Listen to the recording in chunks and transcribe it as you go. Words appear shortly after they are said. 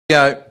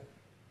Go.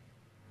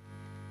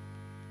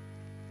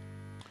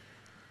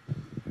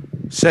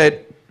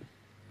 Set.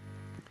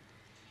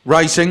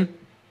 Racing.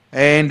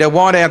 And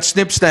wide out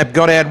Snip Snap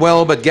got out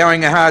well, but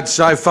going hard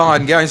so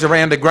fine. Goes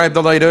around to grab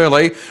the lead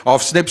early.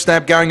 Off Snip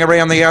Snap going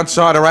around the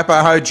outside.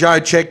 Arapaho Joe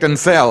checked and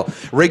fell.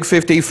 Rig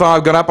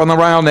 55 got up on the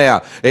rail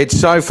now. It's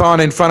so fine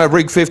in front of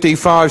Rig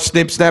 55.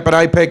 Snip Snap at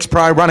Apex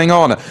Pro running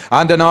on.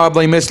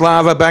 Undeniably Miss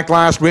Lava back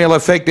last, real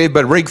effective,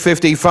 but Rig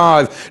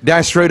 55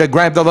 dashed through to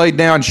grab the lead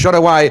now and shot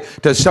away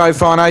to so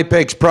fine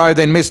Apex Pro.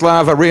 Then Miss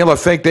Lava real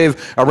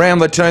effective. Around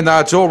the turn though,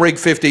 it's all Rig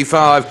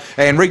 55,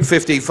 and Rig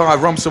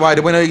 55 romps away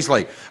to win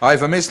easily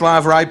over Miss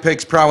Lava,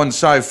 Apex Pro and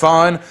so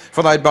fine,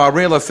 followed by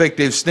real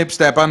effective Snip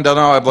Snap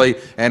undeniably,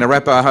 and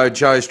Arapaho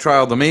Joe's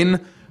trailed them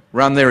in.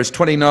 Run there is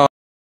 29.